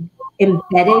 I think,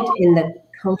 embedded in the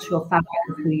cultural fabric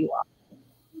of who you are.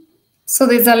 So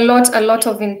there's a lot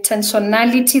of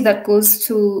intentionality that goes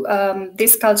to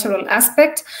this cultural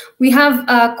aspect. We have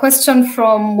a question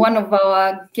from one of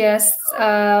our guests.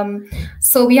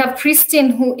 So we have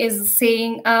Christine, who is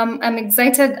saying, I'm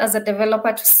excited as a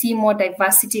developer to see more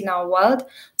diversity in our world.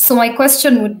 So my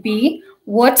question would be,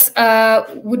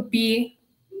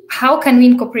 how can we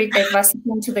incorporate diversity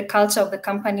into the culture of the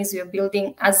companies we are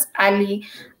building as early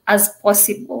as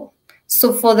possible?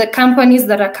 So for the companies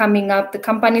that are coming up, the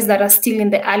companies that are still in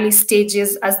the early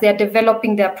stages as they're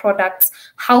developing their products,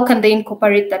 how can they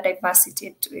incorporate that diversity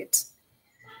into it,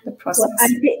 the process?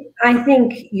 Well, I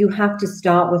think you have to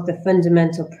start with the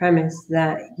fundamental premise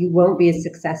that you won't be as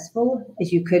successful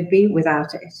as you could be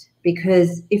without it.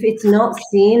 Because if it's not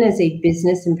seen as a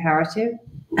business imperative,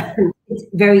 it's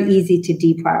very easy to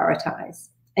deprioritize.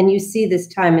 And you see this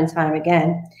time and time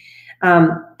again.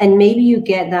 And maybe you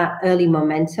get that early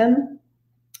momentum,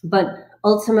 but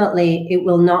ultimately it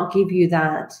will not give you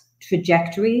that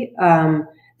trajectory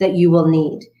that you will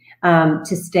need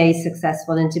to stay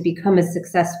successful and to become as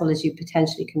successful as you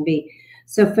potentially can be.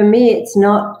 So for me, it's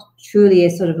not truly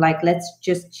a sort of like, let's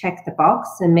just check the box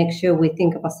and make sure we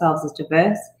think of ourselves as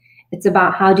diverse. It's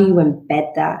about how do you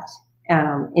embed that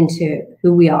into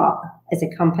who we are as a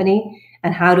company,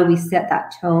 and how do we set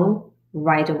that tone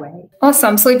right away.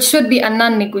 Awesome. So it should be a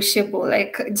non-negotiable,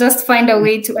 like just find a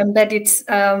way to embed it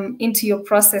into your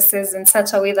processes in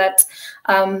such a way that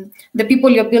the people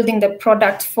you're building the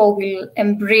product for will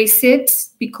embrace it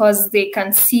because they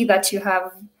can see that you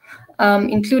have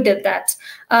included that.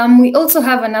 We also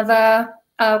have another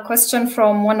question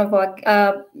from one of our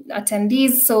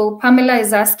attendees. So Pamela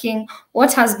is asking,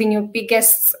 what has been your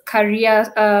biggest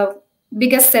setdown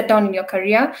in your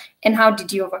career, and how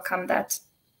did you overcome that?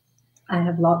 I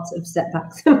have lots of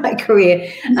setbacks in my career.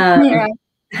 I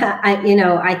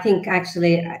think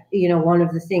actually, one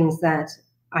of the things that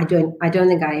I don't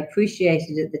think I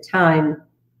appreciated at the time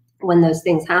when those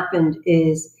things happened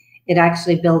is it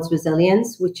actually builds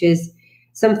resilience, which is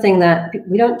something that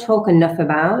we don't talk enough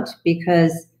about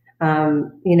because,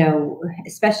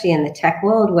 especially in the tech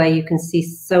world where you can see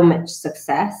so much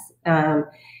success,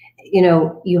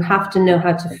 you have to know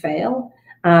how to fail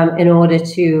in order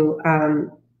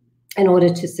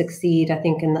to succeed, I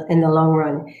think, in the long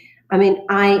run. I mean,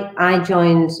 I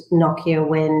joined Nokia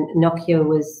when Nokia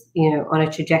was, on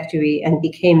a trajectory and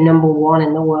became #1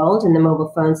 in the world in the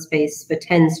mobile phone space for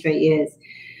 10 straight years.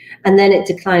 And then it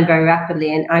declined very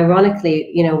rapidly. And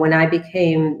ironically, when I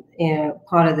became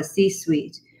part of the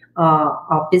C-suite,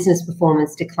 our business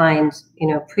performance declined,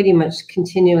 pretty much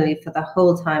continually for the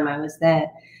whole time I was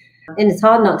there. And it's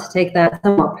hard not to take that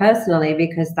somewhat personally,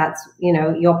 because that's,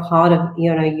 you're part of,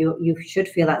 you should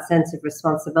feel that sense of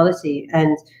responsibility.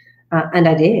 And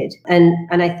I did. And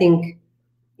I think,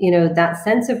 that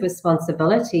sense of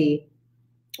responsibility,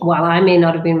 while I may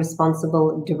not have been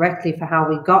responsible directly for how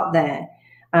we got there,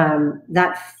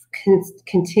 that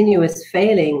continuous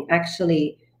failing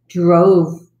actually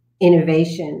drove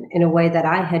innovation in a way that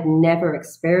I had never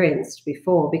experienced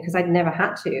before, because I'd never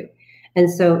had to.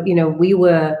 And so, we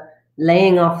were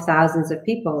laying off thousands of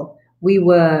people. We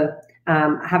were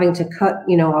having to cut,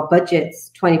 our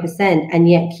budgets 20%, and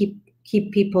yet keep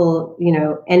people,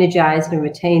 energized and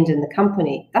retained in the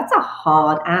company. That's a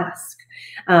hard ask.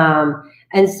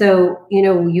 And so,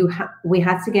 we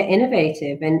had to get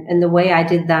innovative. And the way I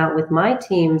did that with my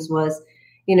teams was,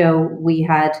 we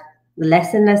had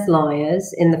less and less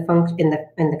lawyers in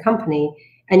the company.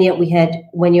 And yet we had,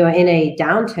 when you're in a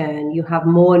downturn, you have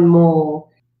more and more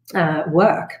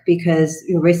work, because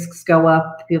risks go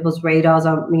up, people's radars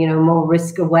are, more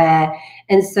risk aware.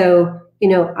 And so,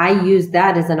 I use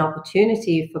that as an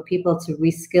opportunity for people to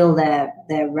reskill their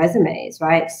resumes,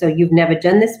 right? So you've never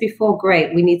done this before?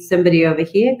 Great. We need somebody over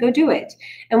here. Go do it.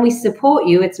 And we support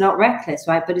you. It's not reckless,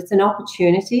 right? But it's an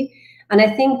opportunity. And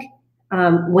I think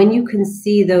when you can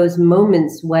see those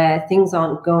moments where things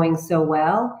aren't going so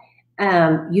well,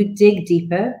 you dig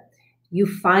deeper, you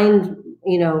find,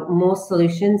 more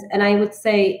solutions. And I would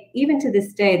say, even to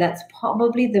this day, that's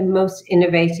probably the most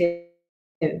innovative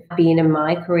being in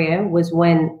my career, was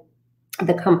when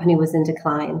the company was in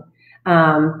decline.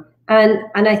 And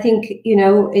I think,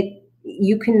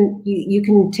 you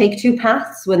can take two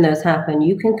paths when those happen.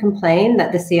 You can complain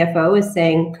that the CFO is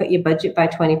saying, cut your budget by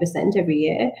 20% every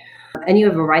year. And you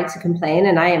have a right to complain.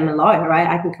 And I am a lawyer, right?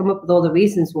 I can come up with all the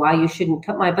reasons why you shouldn't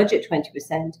cut my budget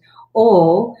 20%.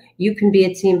 Or you can be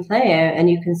a team player and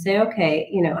you can say, okay,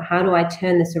 how do I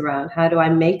turn this around? How do I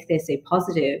make this a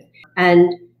positive?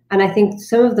 And I think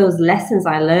some of those lessons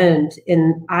I learned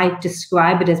I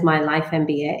describe it as my life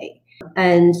MBA.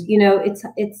 And,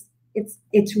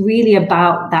 it's really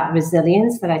about that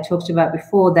resilience that I talked about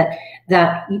before, that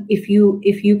if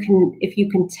you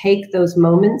can take those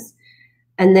moments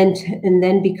and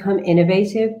then become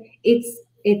innovative, it's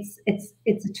a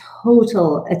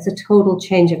total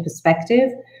change of perspective,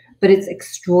 but it's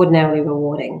extraordinarily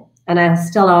rewarding. And I'll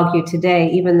still argue today,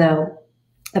 even though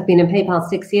I've been in PayPal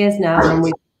 6 years now, and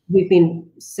we've been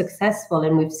successful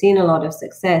and we've seen a lot of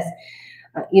success.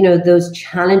 Those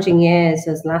challenging years,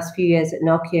 those last few years at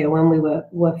Nokia, when we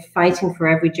were fighting for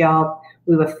every job,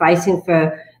 we were fighting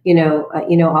for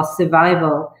our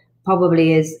survival,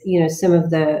 probably is some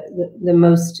of the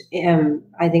most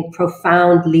I think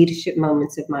profound leadership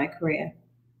moments of my career.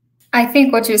 I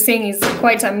think what you're saying is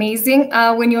quite amazing.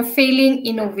 When you're failing,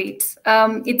 innovate.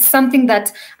 It's something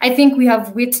that I think we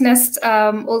have witnessed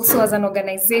also as an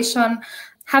organization,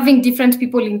 having different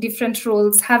people in different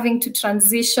roles, having to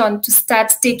transition to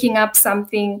start taking up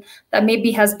something that maybe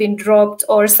has been dropped,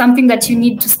 or something that you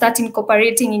need to start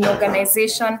incorporating in your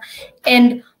organization.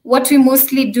 And what we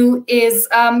mostly do is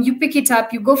you pick it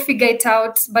up, you go figure it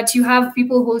out, but you have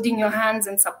people holding your hands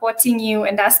and supporting you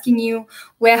and asking you,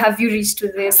 where have you reached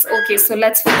with this? Okay, so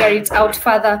let's figure it out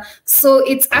further. So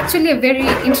it's actually a very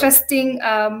interesting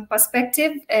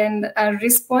perspective and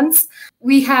response.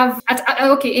 We have,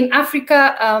 in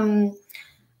Africa,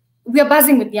 we are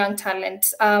buzzing with young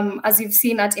talent. As you've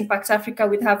seen at Impact Africa,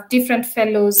 we have different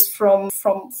fellows from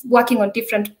working on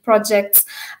different projects.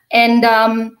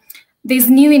 And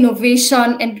there's new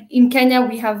innovation, and in Kenya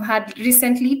we have had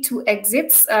recently 2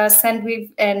 exits, Sendwave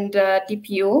and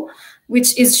DPO,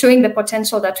 which is showing the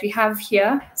potential that we have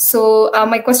here. So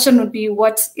my question would be,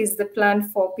 what is the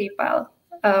plan for PayPal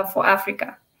for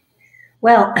Africa?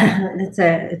 Well,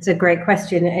 it's a great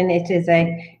question, and it's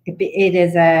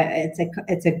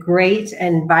a great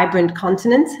and vibrant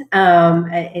continent.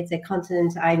 It's a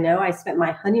continent I know. I spent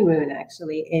my honeymoon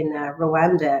actually in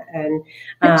Rwanda, and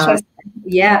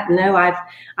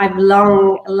I've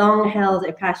long held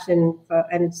a passion for,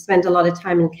 and spent a lot of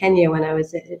time in Kenya when I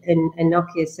was in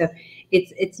Nokia. So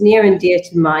it's near and dear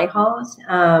to my heart.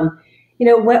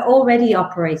 We're already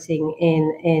operating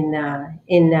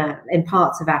in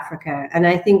parts of Africa, and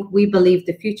I think we believe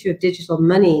the future of digital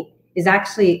money is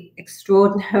actually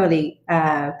extraordinarily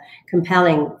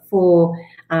compelling for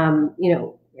a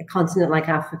continent like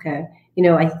Africa.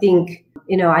 I think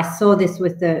I saw this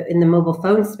in the mobile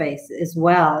phone space as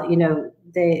well.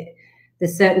 The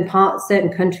there's certain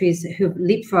countries who've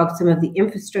leapfrogged some of the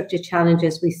infrastructure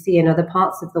challenges we see in other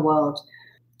parts of the world.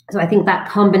 So I think that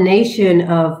combination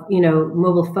of,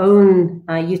 mobile phone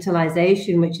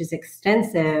utilization, which is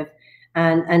extensive,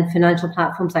 and financial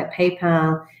platforms like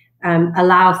PayPal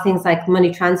allow things like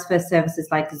money transfer services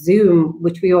like Zoom,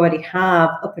 which we already have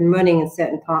up and running in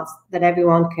certain parts, that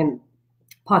everyone can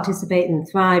participate and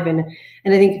thrive in.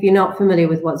 And I think if you're not familiar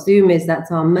with what Zoom is,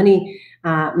 that's our money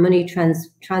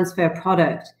transfer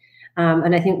product.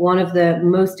 And I think one of the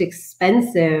most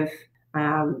expensive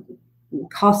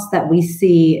costs that we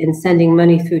see in sending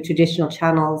money through traditional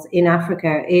channels in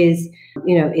Africa is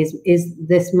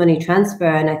this money transfer.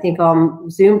 And I think our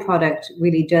Zoom product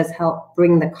really does help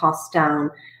bring the cost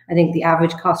down. I think the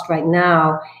average cost right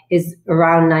now is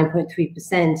around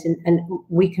 9.3%, and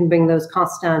we can bring those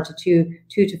costs down to 2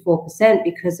 to 4%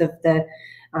 because of the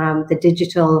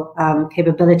digital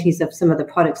capabilities of some of the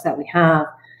products that we have.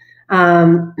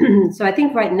 So I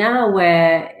think right now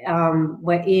we're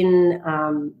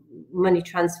in money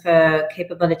transfer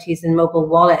capabilities and mobile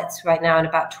wallets right now in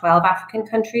about 12 African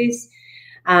countries.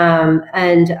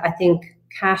 And I think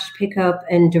cash pickup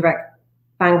and direct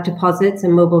bank deposits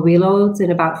and mobile reloads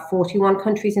in about 41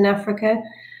 countries in Africa.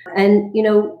 And,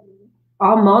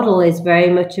 our model is very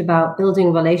much about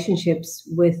building relationships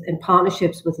with and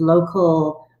partnerships with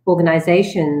local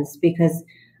organizations because,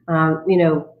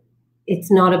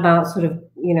 it's not about sort of,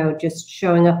 just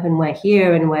showing up and we're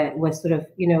here and we're sort of,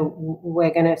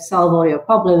 we're going to solve all your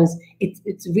problems.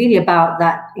 It's really about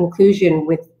that inclusion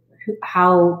with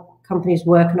how companies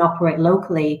work and operate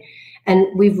locally. And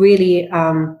we've really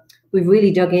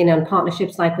dug in on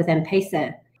partnerships like with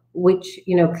M-Pesa, which,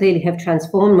 clearly have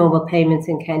transformed mobile payments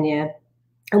in Kenya.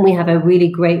 And we have a really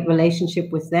great relationship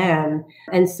with them.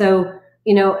 And so,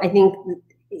 I think,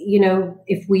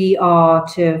 if we are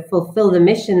to fulfill the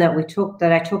mission that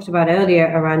I talked about earlier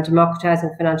around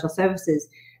democratizing financial services,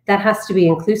 that has to be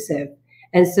inclusive.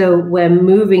 And so we're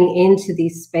moving into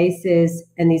these spaces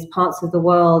and these parts of the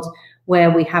world where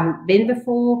we haven't been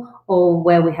before or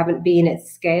where we haven't been at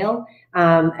scale.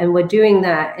 And we're doing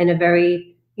that in a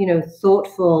very,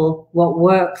 thoughtful, what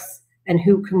works and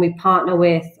who can we partner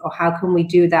with, or how can we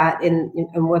do that in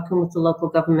working with the local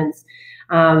governments.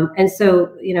 And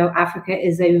so, Africa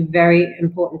is a very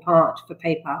important part for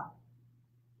PayPal.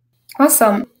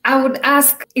 Awesome. I would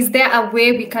ask, is there a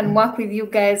way we can work with you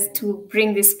guys to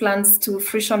bring these plans to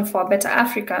fruition for a better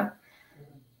Africa?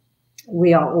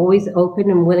 We are always open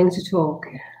and willing to talk.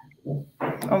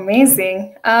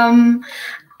 Amazing.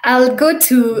 I'll go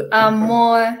to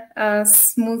more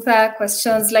smoother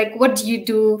questions. Like, what do you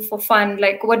do for fun?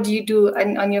 Like, what do you do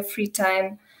on your free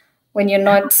time when you're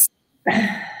not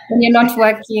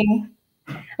working?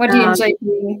 What do you enjoy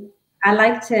doing? As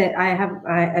I've shared,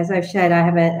 I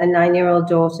have a 9-year-old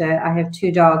daughter. I have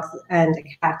 2 dogs and a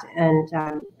cat, and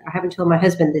I haven't told my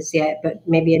husband this yet, but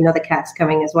maybe another cat's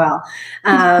coming as well.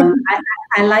 We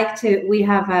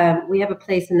have a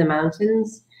place in the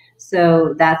mountains.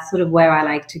 So that's sort of where I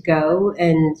like to go.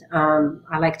 And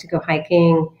I like to go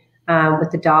hiking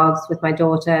with the dogs, with my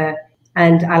daughter,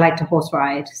 and I like to horse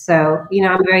ride. So,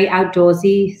 I'm very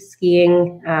outdoorsy,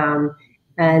 skiing,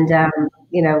 and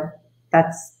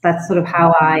that's sort of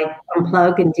how I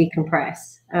unplug and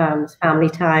decompress. Family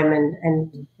time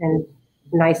and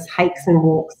nice hikes and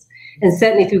walks. And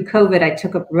certainly through COVID, I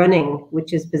took up running,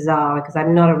 which is bizarre because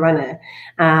I'm not a runner.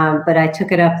 But I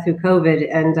took it up through COVID,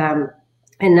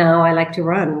 and now I like to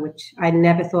run, which I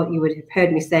never thought you would have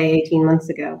heard me say 18 months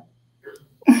ago.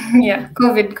 Yeah,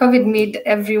 COVID made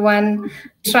everyone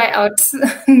try out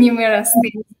numerous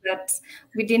things that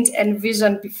we didn't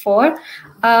envision before.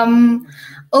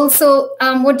 Also,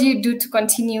 what do you do to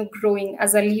continue growing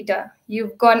as a leader?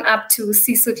 You've gone up to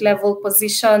C-suite level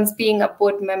positions, being a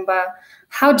board member.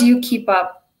 How do you keep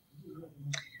up?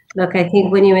 Look, I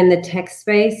think when you're in the tech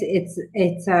space,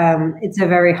 it's a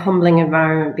very humbling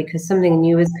environment because something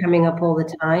new is coming up all the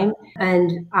time.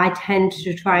 And I tend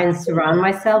to try and surround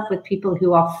myself with people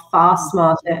who are far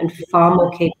smarter and far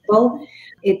more capable.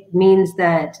 It means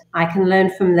that I can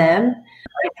learn from them.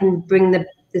 I can bring the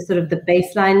sort of the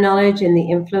baseline knowledge and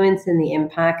the influence and the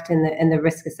impact and the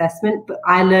risk assessment, but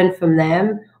I learn from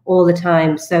them all the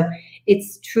time. So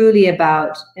it's truly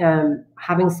about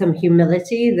having some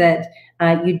humility that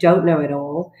you don't know it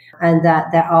all, and that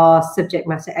there are subject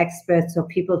matter experts or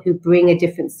people who bring a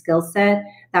different skill set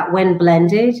that when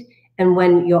blended and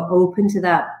when you're open to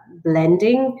that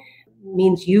blending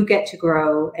means you get to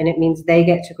grow and it means they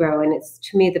get to grow. And it's,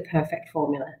 to me, the perfect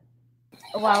formula.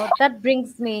 Wow, that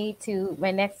brings me to my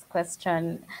next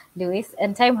question, Louise.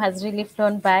 And time has really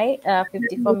flown by,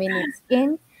 54 minutes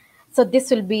in. So this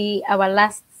will be our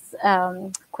last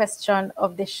last question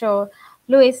of the show.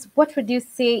 Louise, what would you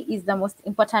say is the most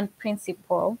important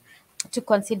principle to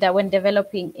consider when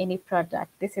developing any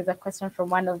product? This is a question from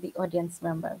one of the audience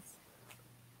members.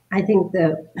 I think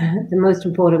the most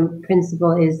important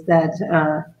principle is that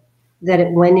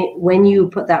when you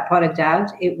put that product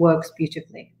out, it works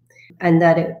beautifully, and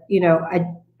that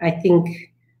I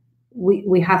think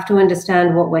we have to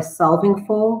understand what we're solving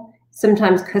for.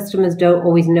 Sometimes customers don't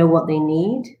always know what they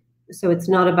need, so it's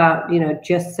not about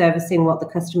just servicing what the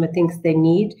customer thinks they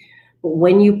need. But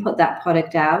when you put that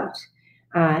product out,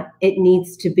 it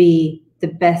needs to be the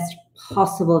best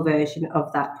possible version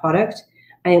of that product.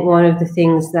 I think one of the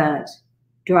things that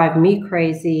drive me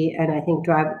crazy, and I think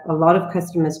drive a lot of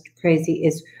customers crazy,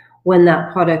 is when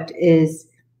that product is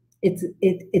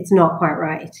it's not quite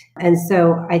right. And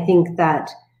so I think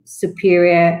that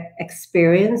superior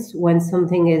experience when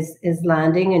something is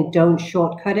landing, and don't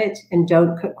shortcut it, and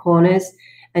don't cut corners,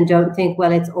 and don't think,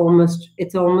 well, it's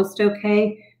almost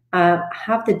okay.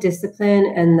 Have the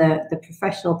discipline and the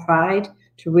professional pride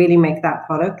to really make that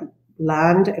product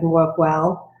land and work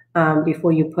well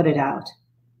before you put it out.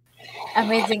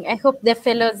 Amazing. I hope the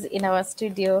fellows in our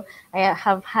studio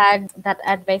have had that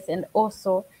advice, and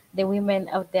also the women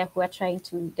out there who are trying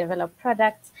to develop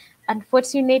products.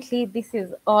 Unfortunately, this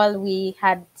is all we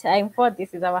had time for.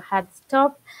 This is our hard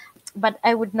stop. But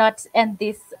I would not end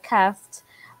this cast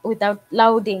without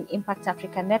lauding Impact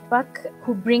Africa Network,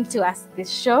 who bring to us this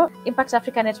show. Impact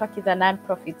Africa Network is a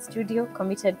non-profit studio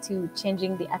committed to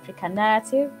changing the African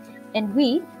narrative, and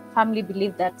we firmly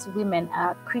believe that women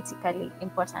are critically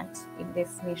important in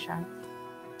this mission.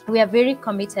 We are very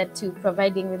committed to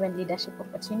providing women leadership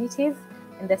opportunities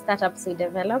in the startups we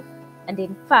develop, and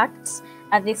in fact,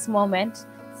 at this moment,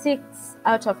 6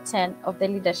 out of 10 of the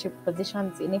leadership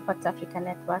positions in Impact Africa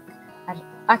Network are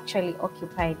actually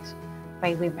occupied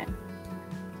by women.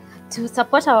 To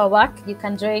support our work, you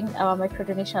can join our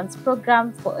microdonations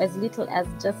program for as little as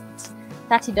just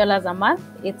 $30 a month.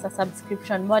 It's a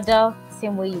subscription model,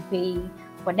 same way you pay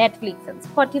for Netflix and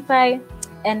Spotify.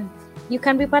 And you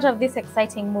can be part of this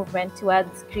exciting movement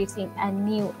towards creating a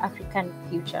new African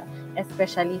future,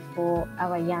 especially for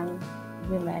our young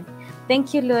women.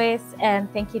 Thank you, Louise,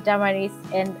 and thank you, Damaris,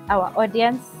 and our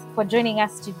audience for joining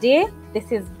us today.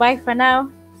 This is bye for now.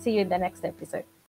 See you in the next episode.